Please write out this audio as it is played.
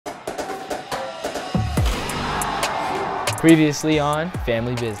Previously on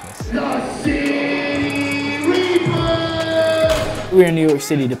Family Business. We're in New York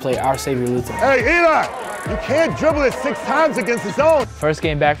City to play Our Savior Lutheran. Hey, Eli, you can't dribble it 6 times against the zone. First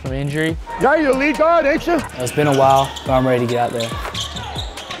game back from injury. You're your lead guard, ain't you? It's been a while, but I'm ready to get out there.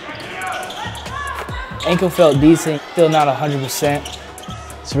 Ankle felt decent, still not 100%.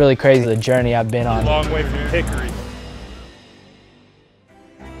 It's really crazy the journey I've been on. Long way from Hickory.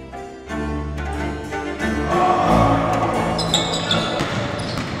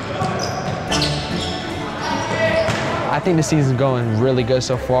 I think the season's going really good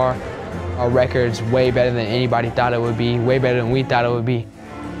so far. Our record's way better than anybody thought it would be, way better than we thought it would be.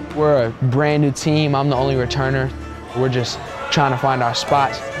 We're a brand new team. I'm the only returner. We're just trying to find our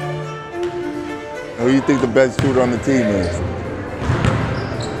spots. Who do you think the best shooter on the team is?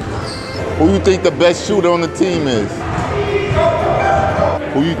 Who do you think the best shooter on the team is?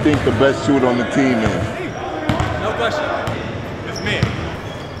 Who do you think the best shooter on the team is? No question. It's me.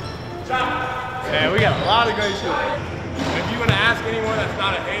 Man, we got a lot of great shooters. If you want to ask anyone that's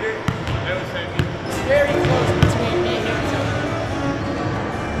not a hater, they would say me. It's very close between me and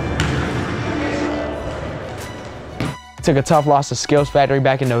him. Took a tough loss to Skills Factory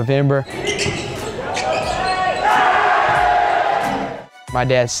back in November. My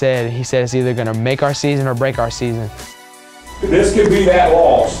dad said, he said it's either gonna make our season or break our season. This could be that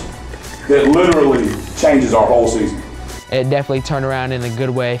loss that literally changes our whole season. It definitely turned around in a good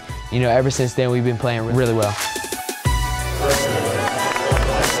way. You know, ever since then, we've been playing really well.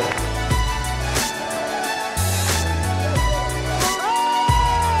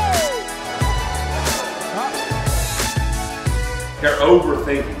 They're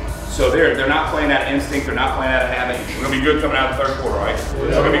overthinking. So they're not playing out of instinct, they're not playing out of habit. We're gonna be good coming out of the third quarter, right? We're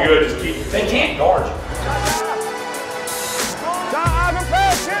gonna be good, just keep. They can't guard you.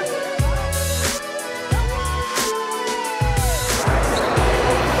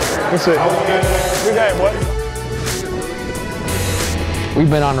 Let's see. Good game, boy. We've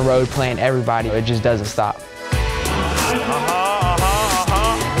been on the road playing everybody. It just doesn't stop.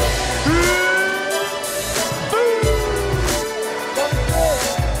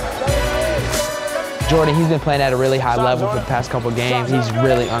 Jordan, he's been playing at a really high level for the past couple of games. He's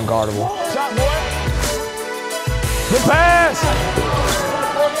really unguardable. Good pass!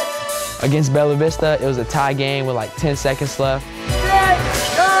 Against Bella Vista, it was a tie game with like 10 seconds left. 10,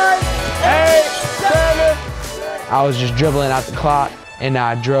 9, 8, 7. I was just dribbling out the clock, and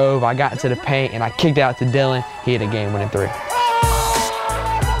I drove, I got into the paint, and I kicked out to Dylan. He hit a game-winning 3.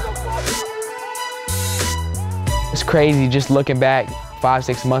 It's crazy just looking back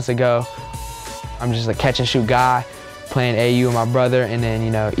 5-6 months ago. I'm just a catch-and-shoot guy playing AU with my brother, and then, you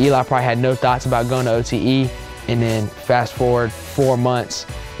know, Eli probably had no thoughts about going to OTE, and then fast forward 4 months,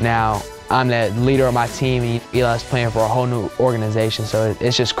 now I'm the leader of my team, and Eli's playing for a whole new organization, so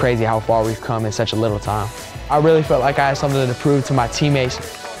it's just crazy how far we've come in such a little time. I really felt like I had something to prove to my teammates,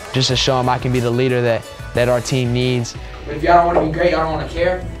 just to show them I can be the leader that our team needs. But if y'all don't want to be great, y'all don't want to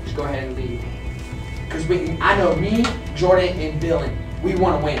care, just go ahead and leave. Because I know me, Jordan, and Dylan, we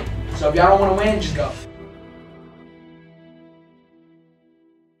want to win. So if y'all don't want to win, just go.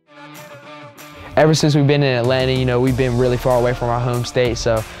 Ever since we've been in Atlanta, you know, we've been really far away from our home state,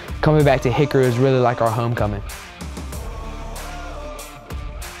 so coming back to Hickory is really like our homecoming.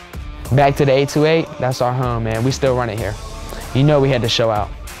 Back to the 828, that's our home, man. We still run it here. You know we had to show out.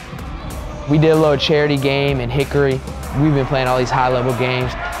 We did a little charity game in Hickory. We've been playing all these high-level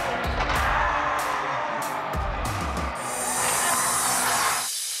games.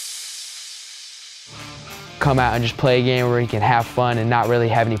 Come out and just play a game where you can have fun and not really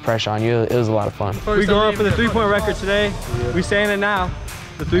have any pressure on you. It was a lot of fun. We're going for the three-point record today. We're saying it now.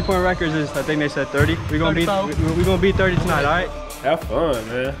 The three-point record is, I think they said 30. We're gonna beat 30 tonight, all right? Have fun,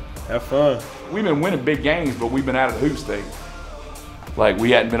 man. Have fun. We've been winning big games, but we've been out of the hoop state. Like,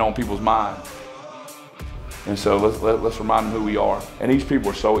 we hadn't been on people's minds. And so let's remind them who we are. And these people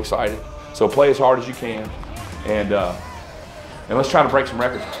are so excited. So play as hard as you can, and let's try to break some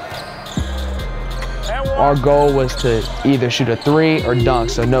records. Our goal was to either shoot a 3 or dunk,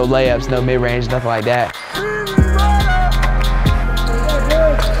 so no layups, no mid-range, nothing like that.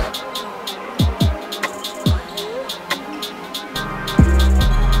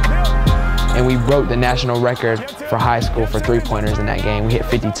 And we broke the national record for high school for three-pointers in that game. We hit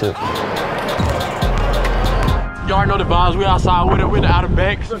 52. You already know the vibes. We outside with it. We're the Outer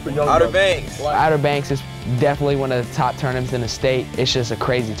Banks. Outer Banks is definitely one of the top tournaments in the state. It's just a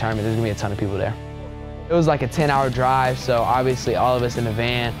crazy tournament. There's gonna be a ton of people there. It was like a 10-hour drive, so obviously all of us in the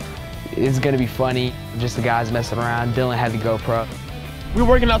van, it's gonna be funny. Just the guys messing around. Dylan had the GoPro. We're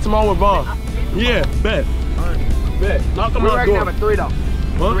working out tomorrow with Bob. Yeah, bet. All right. Bet. Knock them out door. 3 though.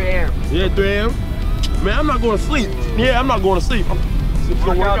 Huh? 3 a.m. Yeah, 3 a.m. Man, I'm not going to sleep. Yeah, I'm not going to sleep. I'm going to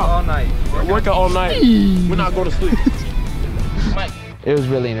work out all night. Work out all night. We're not going to sleep. It was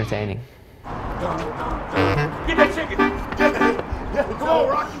really entertaining. Get that chicken. Yeah, come on,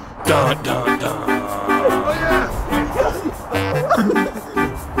 Rocky. Dun, dun, dun. Oh, yeah.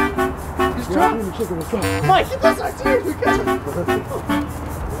 He's trying to chicken. Let's go. Mike, get those ideas. We got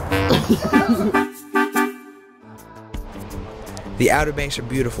The Outer Banks are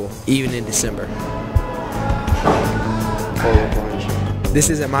beautiful, even in December. This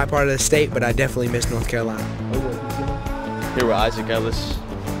isn't my part of the state, but I definitely miss North Carolina. Here with Isaac Ellis.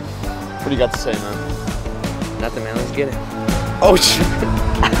 What do you got to say, man? Nothing, man. Let's get it. Oh, shit.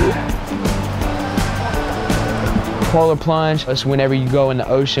 Polar plunge is whenever you go in the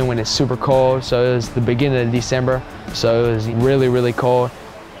ocean when it's super cold. So it was the beginning of December. So it was really, really cold.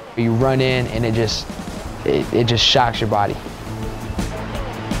 You run in and it just shocks your body.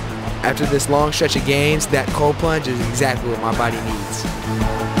 After this long stretch of games, that cold plunge is exactly what my body needs.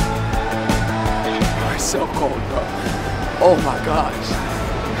 It's so cold, bro. Oh my gosh.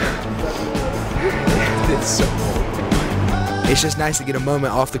 It's so cold. It's just nice to get a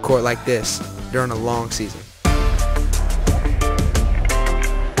moment off the court like this during a long season.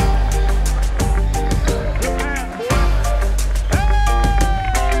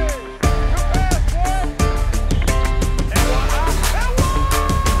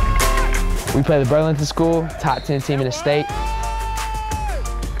 We play the Burlington School, top 10 team in the state.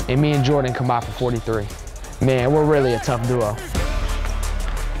 And me and Jordan come out for 43. Man, we're really a tough duo.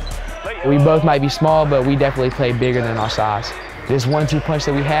 We both might be small, but we definitely play bigger than our size. This 1-2 punch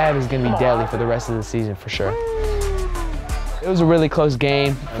that we have is gonna be deadly for the rest of the season for sure. It was a really close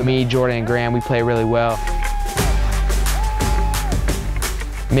game. For me, Jordan, and Graham, we play really well.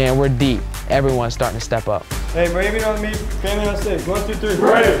 Man, we're deep. Everyone's starting to step up. Hey, Moravian on me, family on stage. 1, 2, 3.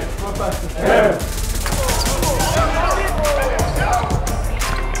 Ready.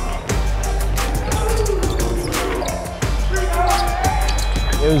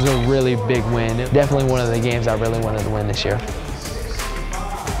 It was a really big win. Definitely one of the games I really wanted to win this year.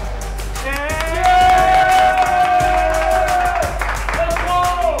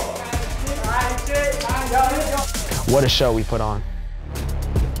 What a show we put on.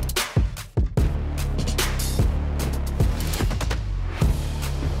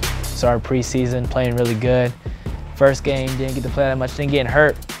 Started preseason, playing really good. First game, didn't get to play that much, didn't get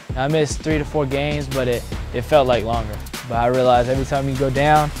hurt. I missed 3 to 4 games, but it felt like longer. But I realized every time you go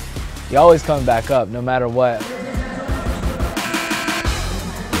down, you always come back up, no matter what.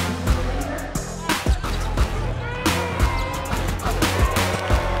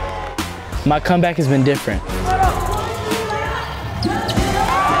 My comeback has been different.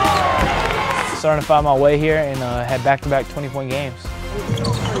 Starting to find my way here and had back-to-back 20-point games.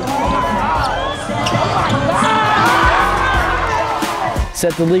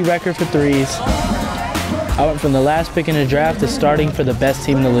 Set the league record for threes. I went from the last pick in the draft to starting for the best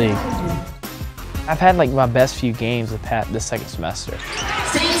team in the league. I've had like my best few games this second semester. The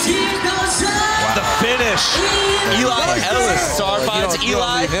finish. Eli Ellis. Star finds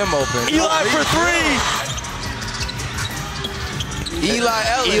Eli. Eli for 3. Eli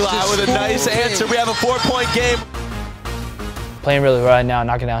Ellis. Eli with a nice answer. We have a 4-point game. Playing really well right now,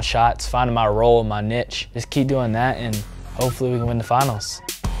 knocking down shots, finding my role, my niche. Just keep doing that and hopefully we can win the finals.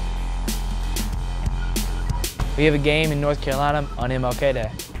 We have a game in North Carolina on MLK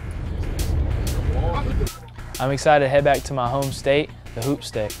Day. I'm excited to head back to my home state, the Hoop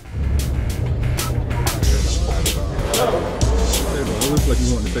State. It looks like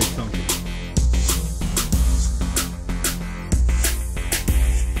you want to say something.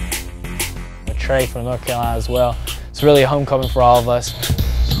 Trey from North Carolina as well. It's really a homecoming for all of us.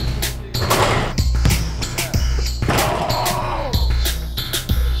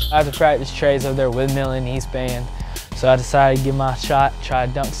 I have to practice Trey's over there windmilling, he's banned. So I decided to give my shot, try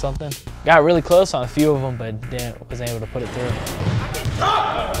to dunk something. Got really close on a few of them, but wasn't able to put it through.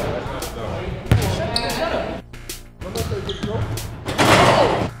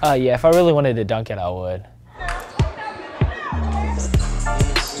 Yeah, if I really wanted to dunk it, I would.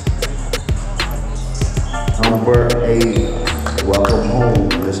 Number 8, welcome home,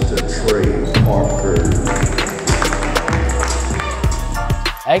 Mr. Trey Parker.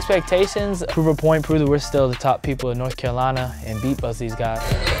 Expectations, prove a point, prove that we're still the top people in North Carolina and beat both these guys.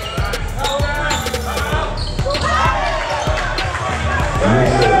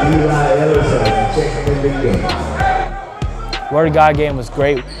 Eli Ellis, checking in the game. Word of God game was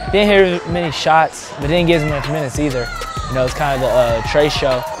great. Didn't hit many shots, but didn't get as much minutes either. You know, it's kind of the Trey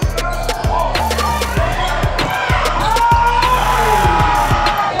show.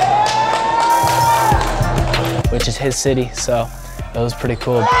 which is his city, so it was pretty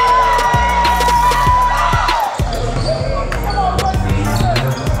cool.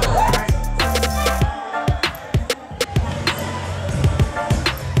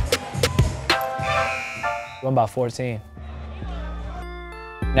 Won by 14.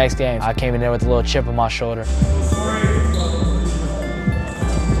 Next game, I came in there with a little chip on my shoulder.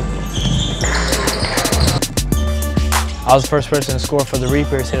 I was the first person to score for the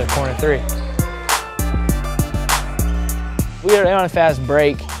Reapers, hit a corner 3. We were on a fast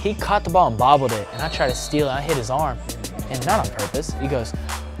break. He caught the ball and bobbled it, and I tried to steal it. I hit his arm, and not on purpose. He goes,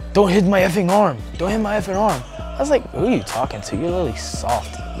 "Don't hit my effing arm. Don't hit my effing arm." I was like, "Who are you talking to? You're really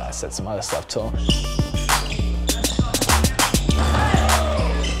soft." I said some other stuff to him.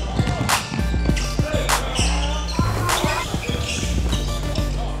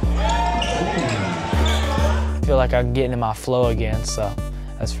 I feel like I'm getting in my flow again, so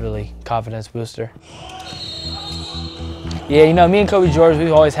that's really confidence booster. Yeah, you know, me and Kobe George,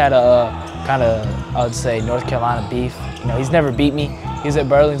 we've always had a kind of, I would say, North Carolina beef. You know, he's never beat me. He was at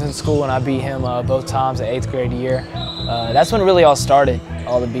Burlington School and I beat him both times at 8th grade year. That's when it really all started,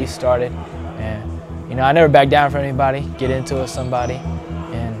 all the beef started. And, you know, I never back down for anybody, get into it with somebody,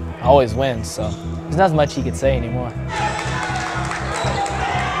 and I always win, so there's not much he could say anymore.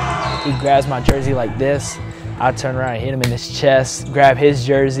 He grabs my jersey like this. I turned around and hit him in his chest, grab his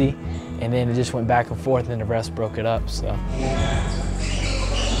jersey, and then it just went back and forth and the refs broke it up, so.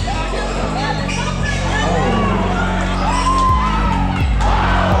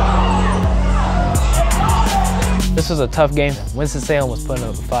 This was a tough game. Winston Salem was putting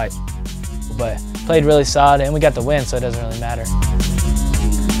up a fight, but played really solid and we got the win, so it doesn't really matter.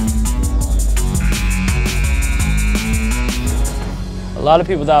 A lot of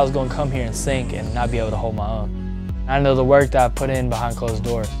people thought I was going to come here and sink and not be able to hold my own. I know the work that I put in behind closed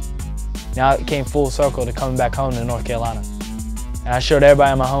doors. Now it came full circle to coming back home to North Carolina. And I showed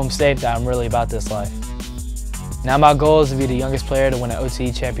everybody in my home state that I'm really about this life. Now my goal is to be the youngest player to win an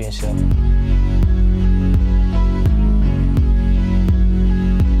OTE championship.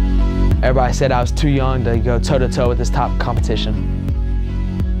 Everybody said I was too young to go toe-to-toe with this top competition.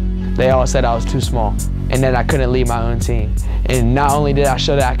 They all said I was too small and that I couldn't lead my own team. And not only did I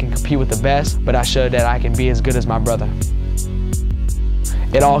show that I can compete with the best, but I showed that I can be as good as my brother.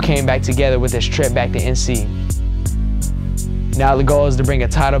 It all came back together with this trip back to NC. Now the goal is to bring a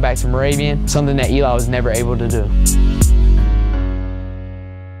title back to Moravian, something that Eli was never able to do.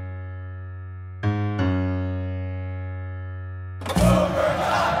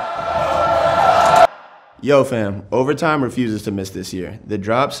 Yo fam, overtime refuses to miss this year. The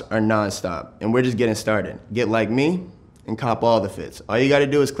drops are non-stop, and we're just getting started. Get like me and cop all the fits. All you gotta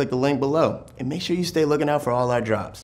do is click the link below, and make sure you stay looking out for all our drops.